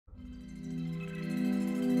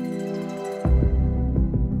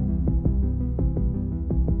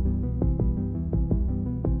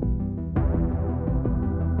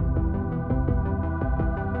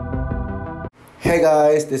Hey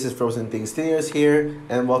guys, this is Frozen Things Studios here,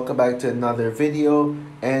 and welcome back to another video.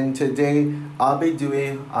 And today I'll be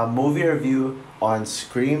doing a movie review on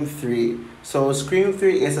Scream 3. So Scream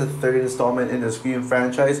 3 is a third installment in the Scream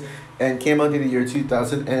franchise and came out in the year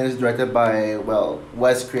 2000 and is directed by, well,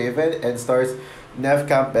 Wes Craven and stars Neve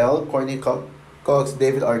Campbell, Cox,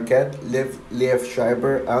 David Arquette, Liev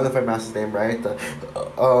Schreiber, I don't know if I pronounced his name right,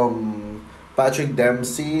 Patrick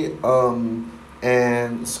Dempsey,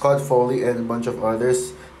 and Scott Foley and a bunch of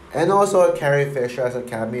others, and also Carrie Fisher as a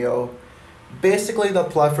cameo. Basically, the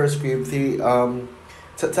plot for Scream 3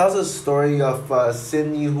 tells a story of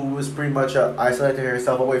Sydney, who was pretty much isolated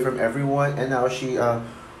herself away from everyone, and now she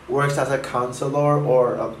works as a counselor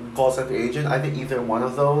or a call center agent. I think either one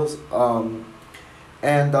of those.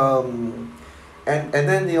 And and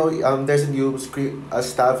then there's a new Scream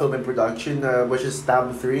stab film in production, which is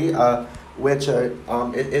Stab 3, which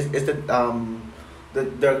is the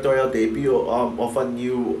directorial debut of a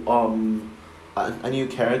new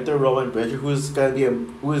character, Rowan Bridger, who is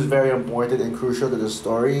very important and crucial to the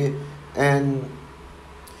story, and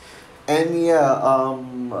yeah, I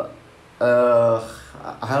don't know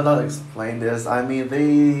how to explain this. I mean,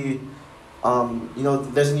 there's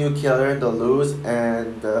a new killer in the loose,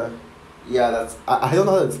 and yeah, I don't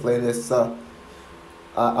know how to explain this.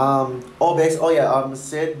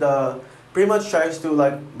 Sid pretty much tries to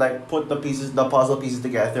put the puzzle pieces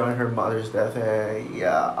together on her mother's death, and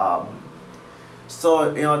yeah.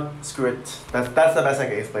 So screw it. That's the best I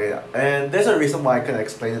can explain it. And there's a reason why I couldn't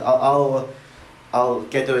explain it. I'll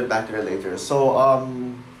get to it back there later. So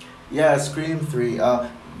yeah, Scream 3.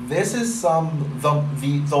 This is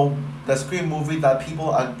the Scream movie that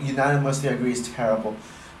people unanimously agree is terrible.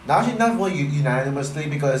 Actually, not really unanimously,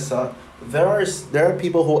 because there are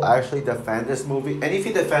people who actually defend this movie, and if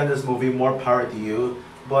you defend this movie, more power to you.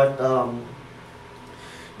 But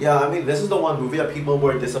yeah, I mean, this is the one movie that people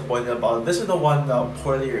were disappointed about. This is the one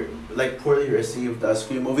poorly received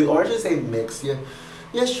Scream movie, or I should say mixed. Yeah,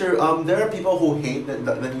 yeah, sure. There are people who hate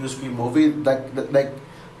the new Scream movie. There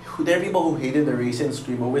are people who hated the recent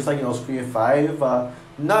Scream movies, Scream 5.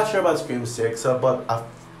 Not sure about Scream 6, but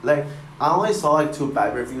I only saw two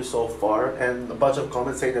bad reviews so far, and a bunch of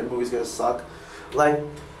comments saying that the movie's gonna suck. But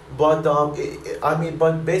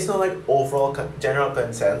based on overall general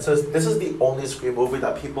consensus, this is the only Scream movie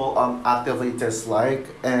that people actively dislike,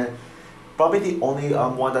 and probably the only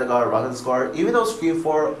one that got a rotten score. Even though Scream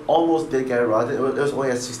 4 almost did get a rotten, it was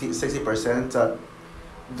only at 60%.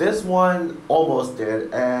 This one almost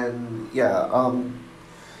did, and yeah.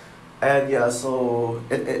 So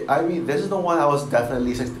I mean, this is the one I was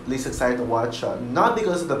definitely least excited to watch. Not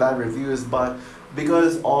because of the bad reviews, but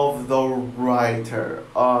because of the writer,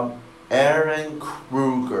 Aaron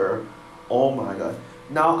Kruger. Oh my god!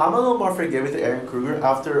 Now I'm a little more forgiving to Aaron Kruger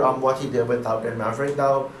after what he did with Top Gun Maverick.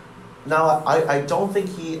 Now I don't think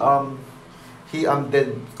he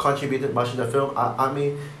did contributed much to the film. I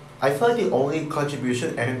mean, I feel like the only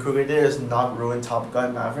contribution Aaron Kruger did is not ruin Top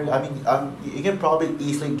Gun Maverick. I mean, you can probably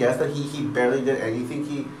easily guess that he barely did anything.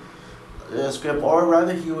 Script, or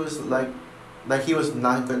rather, he was he was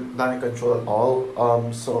not in control at all.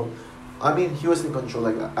 So, I mean, he was in control.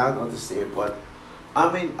 I don't know what to say, but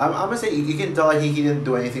I mean, I'm gonna say you can tell he didn't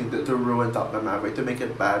do anything to ruin Top Gun Maverick, to make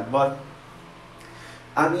it bad. But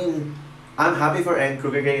I mean, I'm happy for Aaron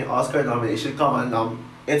Kruger getting an Oscar nomination. Come on,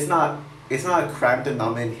 it's not a crime to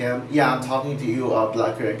nominate him. Yeah, I'm talking to you,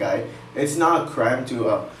 black hair guy. It's not a crime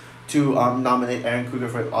to nominate Aaron Kruger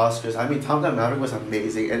for Oscars. I mean, Top Gun Maverick was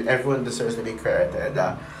amazing, and everyone deserves to be credited.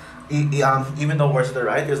 Even though worse the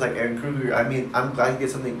writers like Aaron Kruger, I mean, I'm glad he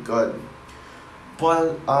did something good.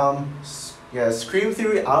 But yeah, Scream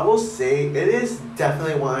 3, I will say it is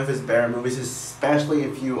definitely one of his better movies, especially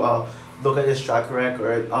if you look at his track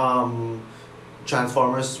record.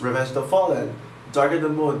 Transformers: Revenge of the Fallen, Dark of the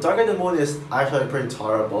Moon. Dark of the Moon is actually pretty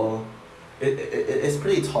tolerable. It's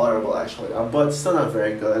pretty tolerable actually, but still not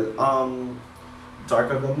very good.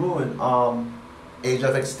 Dark of the Moon, Age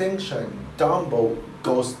of Extinction, Dumbo,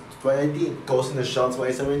 Ghost 2018, Ghost in the Shell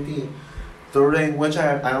 2017, The Ring, which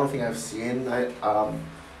I don't think I've seen.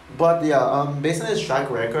 But yeah, based on his track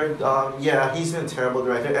record, yeah, he's been a terrible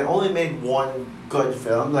director and only made one good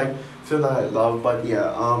film, film that I love. But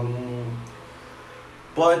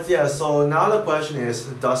yeah, so now the question is,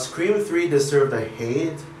 does Scream 3 deserve the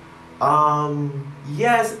hate?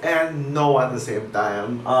 Yes and no at the same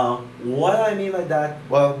time. What do I mean by that?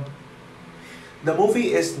 Well, the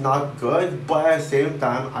movie is not good, but at the same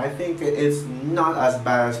time, I think it's not as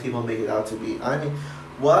bad as people make it out to be. I mean,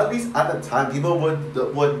 well, at least at the time, people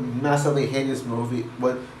would massively hate this movie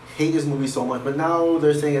so much, but now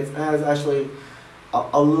they're saying it's actually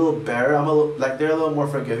a little better. Like they're a little more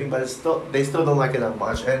forgiving, but it's still they still don't like it that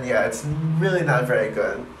much. And yeah, it's really not very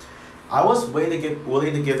good. I was willing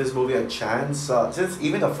to give this movie a chance since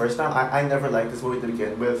even the first time I never liked this movie to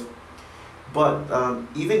begin with. But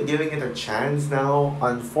even giving it a chance now,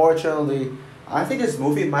 unfortunately, I think this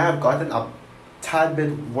movie might have gotten a tad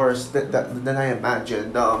bit worse than I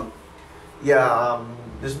imagined. Yeah,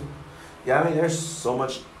 this, yeah, I mean, there's so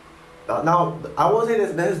much. Now, I will say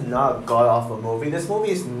this is not a god awful movie. This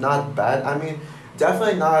movie is not bad. I mean,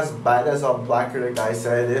 definitely not as bad as a Black Critic guy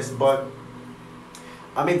said it is, but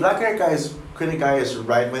I mean, Critic guy is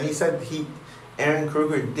right when he said Aaron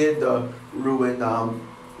Kruger did ruin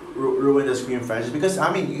the Scream franchise because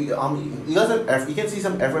I mean you got some you can see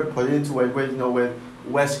some effort put into it with with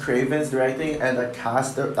Wes Craven's directing and the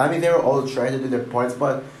cast. I mean they were all trying to do their points,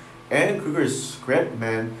 but Aaron Kruger's script,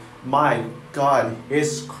 man, my God,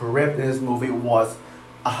 his script in this movie was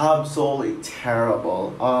absolutely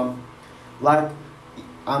terrible. Like,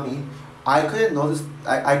 I mean, I couldn't notice.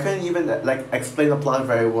 I couldn't even like explain the plot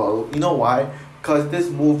very well. You know why? Cause this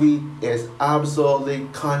movie is absolutely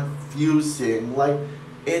confusing. Like,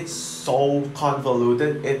 it's so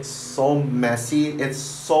convoluted. It's so messy. It's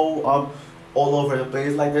so all over the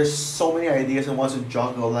place. Like, there's so many ideas it wants to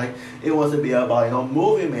juggle. Like, it wants to be about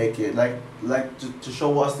movie making. Like to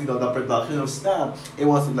show us the production of Stab. It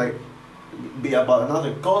wants to like be about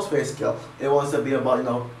another Ghostface kill. It wants to be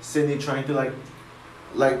about Cindy trying to like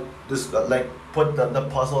this like put the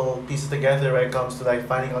puzzle pieces together when it comes to like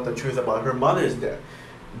finding out the truth about her mother's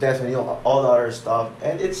death and all the other stuff,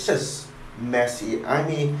 and it's just messy. I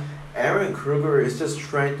mean, Aaron Kruger is just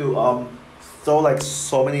trying to throw like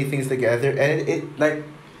so many things together, and it like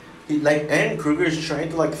like Aaron Kruger is trying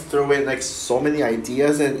to like throw in like so many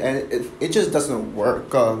ideas, and it just doesn't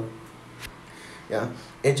work. Yeah,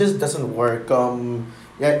 it just doesn't work.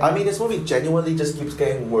 Yeah, I mean, this movie genuinely just keeps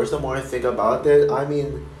getting worse the more I think about it. I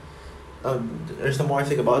mean, there's the more I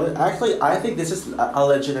think about it. Actually, I think this is a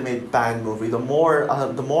legitimate bad movie. The more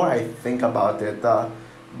I think about it.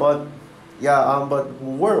 But yeah. But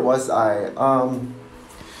where was I?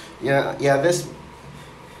 Yeah. Yeah. This.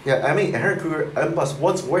 Yeah. I mean, Aaron Kruger. And plus,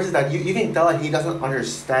 what's worse is that you can tell that he doesn't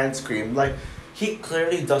understand Scream. Like, he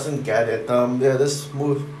clearly doesn't get it. Yeah. This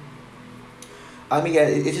movie. I mean, yeah,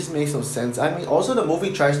 it just makes no sense. I mean, also the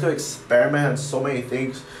movie tries to experiment on so many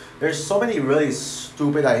things. There's so many really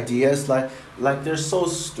stupid ideas, like they're so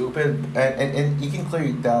stupid, and you can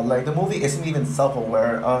clearly tell, like, the movie isn't even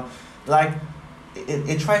self-aware. Like,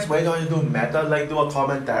 it tries way too hard to do meta, like, do a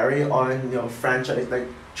commentary on, franchise, like,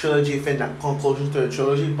 trilogy, conclusions to the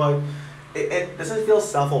trilogy, but it doesn't feel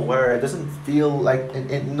self-aware. It doesn't feel like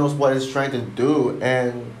it knows what it's trying to do,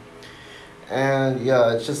 and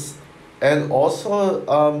yeah, it's just, and also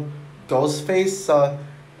Ghostface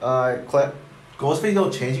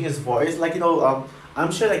Ghostface changing his voice, like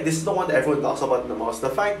I'm sure like this is the one that everyone talks about the most,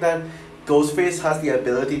 the fact that Ghostface has the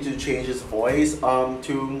ability to change his voice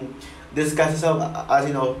to disguise himself as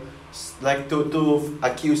like to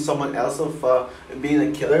accuse someone else of being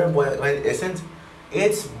a killer when it isn't.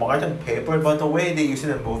 It's smart on paper, but the way they use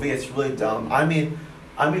it in the movie, it's really dumb. I mean,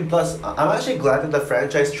 plus I'm actually glad that the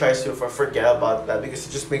franchise tries to forget about that, because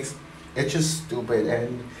it's just stupid,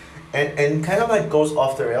 and kind of like goes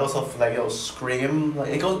off the rails of like Scream. Like,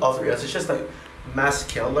 it goes off the rails. It's just like mass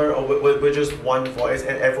killer or with just one voice,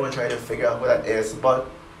 and everyone trying to figure out who that is. But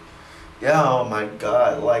yeah, oh my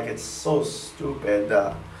God, like, it's so stupid.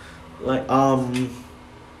 Like and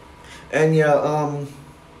yeah,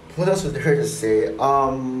 what else was there to say?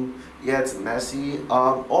 Yeah, it's messy.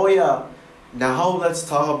 Oh yeah, now let's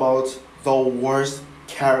talk about the worst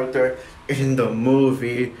character in the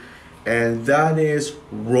movie, and that is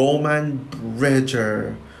Roman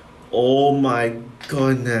Bridger. Oh my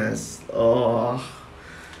goodness. Oh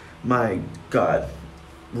my God.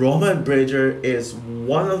 Roman Bridger is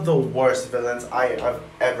one of the worst villains I have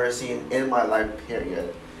ever seen in my life,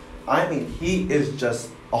 period. I mean, he is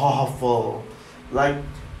just awful. Like,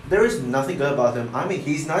 there is nothing good about him. I mean,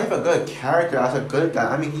 he's not even a good character as a good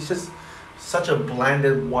guy. I mean, he's just such a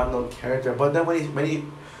blanded one-note character. But then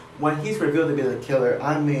when he's revealed to be the killer,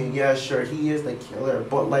 I mean, yeah, sure, he is the killer,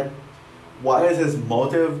 but like, what is his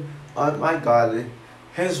motive? Oh my God,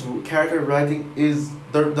 his character writing is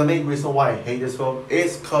the main reason why I hate this film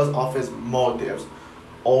is because of his motives.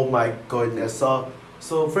 Oh my goodness. So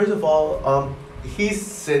first of all, he's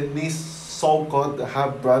Sydney's so-called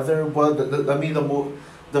half brother. Well, I mean,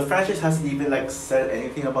 the franchise hasn't even like said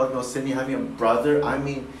anything about Sydney having a brother. I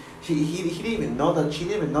mean, he didn't even know that she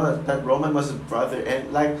didn't even know that Roman was his brother,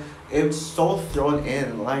 and like, it's so thrown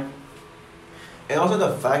in, like, and also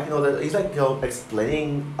the fact that he's like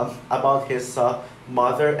explaining about his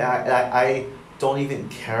mother, and I don't even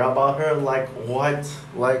care about her. Like what?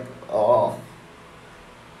 Like oh.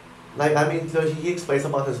 Like I mean, so he explains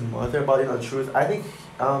about his mother, but truth, I think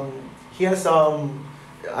he has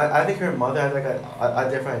I think her mother has like a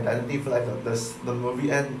different identity for like the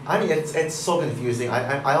movie, and I mean it's so confusing.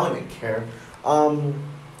 I don't even care. Um,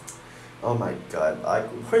 oh my god, like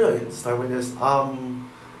where do I even start with this?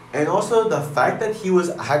 And also the fact that he was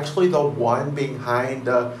actually the one behind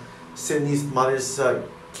Sydney's mother's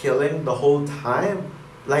killing the whole time,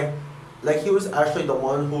 like he was actually the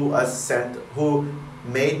one who who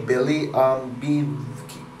made Billy be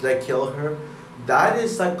like kill her. That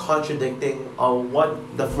is like contradicting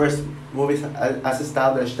what the first movie has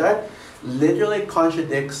established. That literally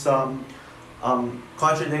contradicts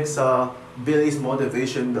Billy's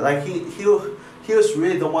motivation. Like he was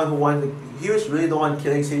really the one who wanted. He was really the one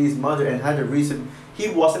killing Sadie's mother and had a reason. He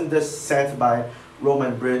wasn't just sent by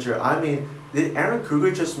Roman Bridger. I mean, did Aaron Kruger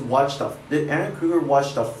just watch the? Did Aaron Kruger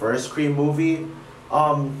watch the first Scream movie?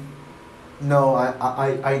 No,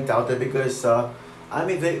 I doubt it because I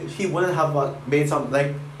mean he wouldn't have made some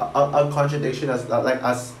like a contradiction as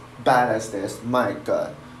bad as this. My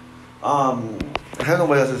God. I don't know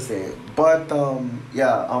what else to say, but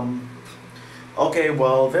yeah. Okay,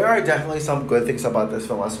 well, there are definitely some good things about this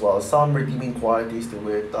film as well. Some redeeming qualities to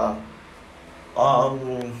it.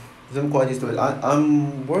 Um, some qualities to it.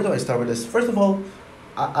 Where do I start with this? First of all,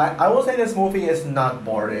 I will say this movie is not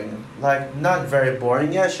boring. Like, not very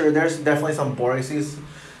boring. Yeah, sure, there's definitely some boring scenes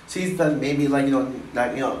that maybe, like,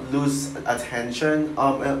 lose attention.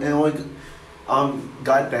 And only,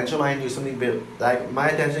 got attention when I knew something big. Like, my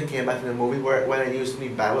attention came back to the movie when I knew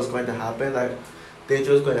something bad was going to happen. Like,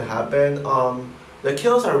 danger was going to happen. The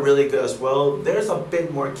kills are really good as well. There's a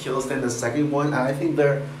bit more kills than the second one, and I think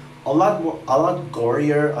they're a lot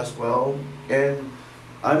gorier as well. And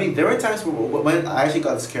I mean, there were times when I actually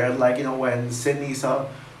got scared, like when Sydney's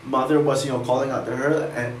mother was calling out to her,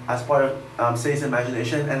 and as part of Sydney's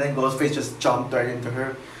imagination, and then Ghostface just jumped right into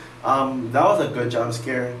her. That was a good jump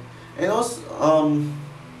scare, and also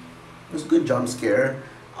it was a good jump scare.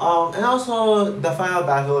 And also the final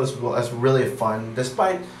battle is really fun,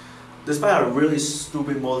 despite a really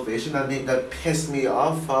stupid motivation that pissed me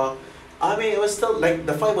off. I mean, it was still like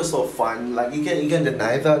the fight was so fun. Like you can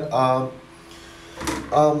deny that.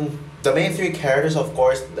 The main three characters, of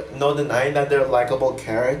course, no denying that they're likable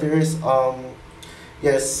characters.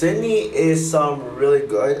 Yeah, Sydney is really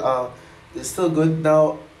good. It's still good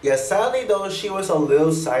now. Yeah, sadly though, she was a little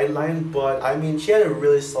sidelined, but I mean, she had a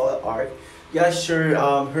really solid arc. Yeah, sure.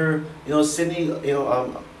 Her, Sydney,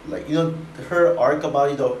 like her arc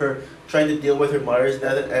about her trying to deal with her mother's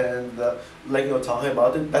death and like talking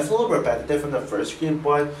about it. That's a little repetitive from the first screen,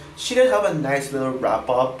 but she did have a nice little wrap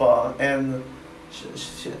up. And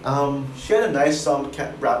she had a nice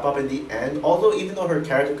wrap up in the end. Although even though her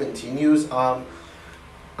character continues, I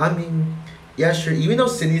mean, yeah, sure. Even though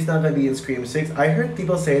Sydney's not gonna be in Scream 6, I heard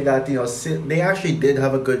people say that they actually did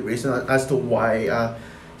have a good reason as to why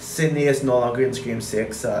Sydney is no longer in Scream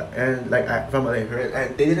 6. And like from what I heard,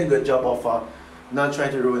 and they did a good job of not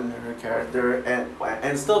trying to ruin her character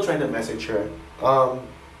and still trying to message her.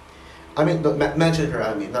 I mean, mention her.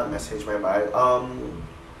 I mean, not message. My bad.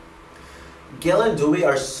 Gail and Dewey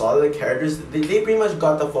are solid characters. They pretty much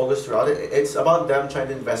got the focus throughout it. It's about them trying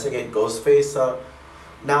to investigate Ghostface.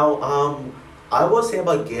 Now, I will say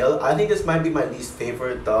about Gail, I think this might be my least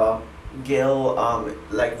favorite Gail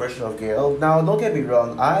like version of Gail. Now, don't get me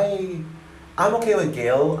wrong. I'm okay with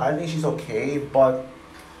Gail. I think she's okay, but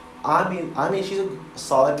I mean she's a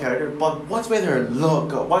solid character. But what's with her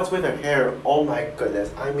look? What's with her hair? Oh my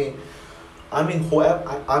goodness. I mean, whoever.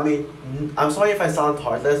 I mean, I'm sorry if I sound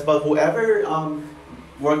heartless, but whoever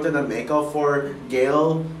worked on the makeup for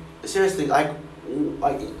Gail, seriously, like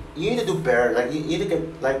you need to do better. Like you need to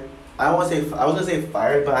get like I was gonna say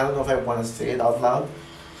fired, but I don't know if I want to say it out loud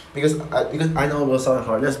because I know it will sound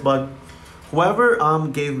heartless, but whoever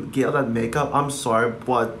gave Gail that makeup, I'm sorry,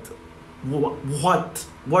 but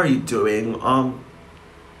what are you doing?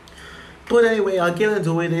 But anyway, Gail and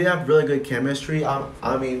Dewey, they have really good chemistry.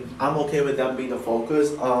 I mean, I'm okay with them being the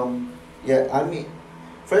focus. Yeah, I mean,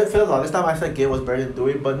 for the longest time, I thought Gail was better than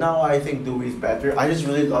Dewey, but now I think Dewey's better. I just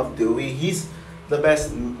really love Dewey. He's the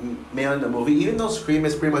best male in the movie. Even though Scream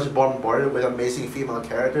is pretty much bombarded with amazing female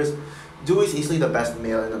characters, Dewey's easily the best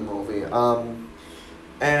male in the movie.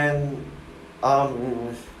 And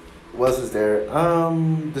what else is there?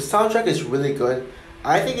 The soundtrack is really good.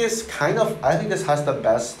 I think this has the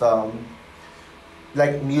best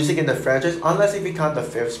like music in the franchise, unless if you count the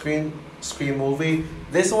fifth Scream movie.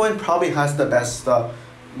 This one probably has the best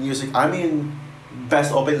music. I mean,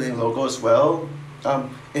 best opening logo as well.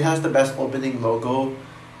 It has the best opening logo.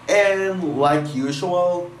 And like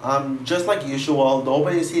usual, just like usual, the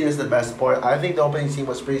opening scene is the best part. I think the opening scene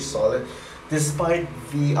was pretty solid, despite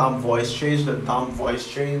the voice change, the dumb voice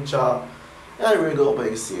change. Yeah, really good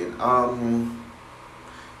opening scene.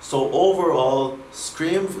 So overall,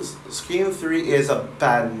 Scream 3 is a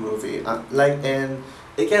bad movie. And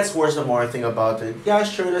it gets worse the more I think about it. Yeah,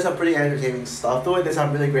 sure, there's some pretty entertaining stuff to it. There's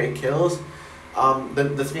some really great kills.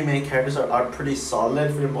 The three main characters are pretty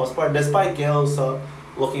solid for the most part, despite Gail's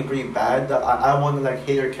looking pretty bad. I want to like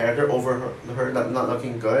hate her character over her not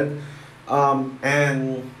looking good.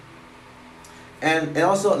 And and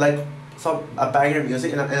also like some a banger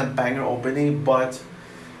music and a banger opening, but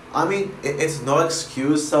I mean it's no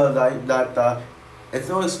excuse it's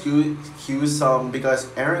no excuse because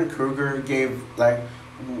Aaron Kruger gave like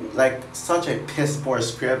such a piss poor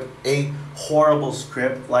script, a horrible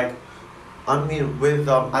script, like I mean with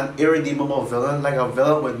an irredeemable villain, like a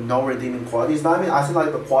villain with no redeeming qualities. Now, I mean I see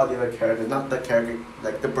like the quality of the character, not the character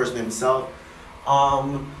like the person himself.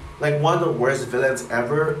 Like one of the worst villains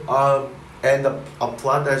ever. And a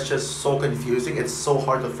plot that's just so confusing. It's so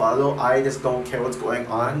hard to follow. I just don't care what's going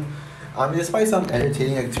on. Despite some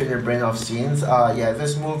entertaining, like turn your brain off scenes. Yeah,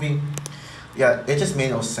 this movie, yeah, it just made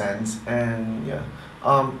no sense. And yeah,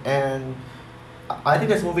 and I think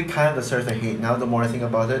this movie kind of deserves a hate now. The more I think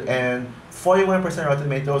about it, and 41% Rotten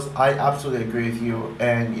Tomatoes. I absolutely agree with you.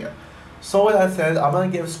 And yeah, so with that said, I'm gonna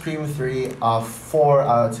give Scream 3 a 4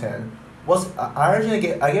 out of 10. I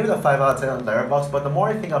gave it a 5 out of 10 on Letterboxd, but the more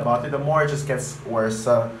I think about it, the more it just gets worse.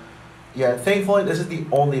 Yeah, thankfully this is the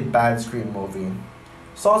only bad Scream movie.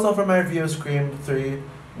 So also for my review of Scream 3,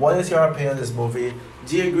 what is your opinion on this movie?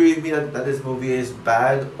 Do you agree with me that this movie is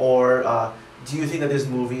bad, or do you think that this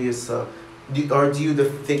movie is do you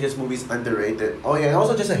think this movie is underrated? Oh yeah, and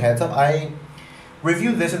also just a heads up, I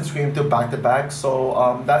reviewed this and Scream 2 back to back,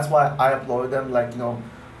 so that's why I uploaded them like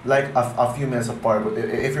a few minutes apart,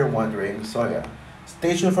 if you're wondering. So yeah,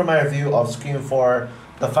 stay tuned for my review of Scream 4,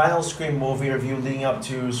 the final Scream movie review leading up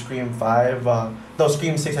to Scream 5. No,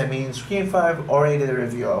 Scream 6 I mean. Scream 5 already did a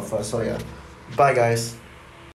review of, so yeah. Bye guys.